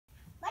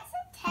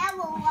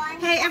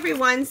Hey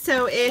everyone,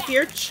 so if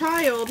your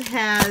child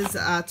has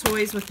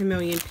toys with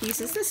 1,000,000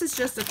 pieces, this is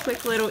just a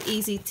quick little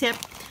easy tip.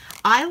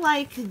 I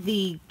like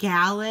the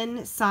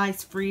gallon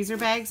size freezer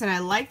bags, and I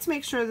like to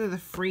make sure they're the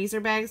freezer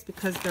bags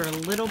because they're a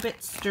little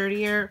bit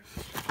sturdier.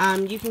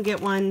 You can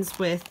get ones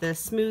with the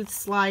smooth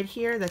slide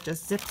here that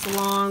just zips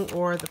along,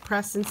 or the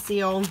press and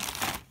seal.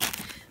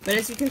 But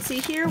as you can see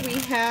here, we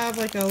have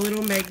like a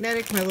little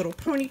magnetic My Little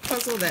Pony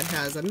puzzle that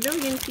has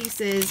 1,000,000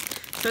 pieces.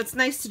 So it's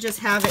nice to just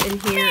have it in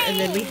here. And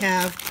then we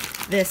have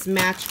this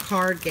match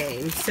card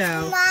game.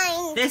 So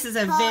this is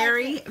a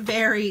very,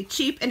 very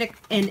cheap and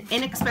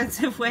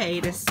inexpensive way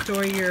to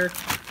store your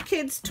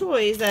kids'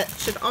 toys that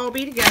should all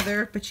be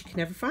together, but you can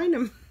never find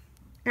them.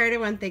 All right,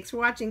 everyone, thanks for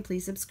watching.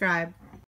 Please subscribe.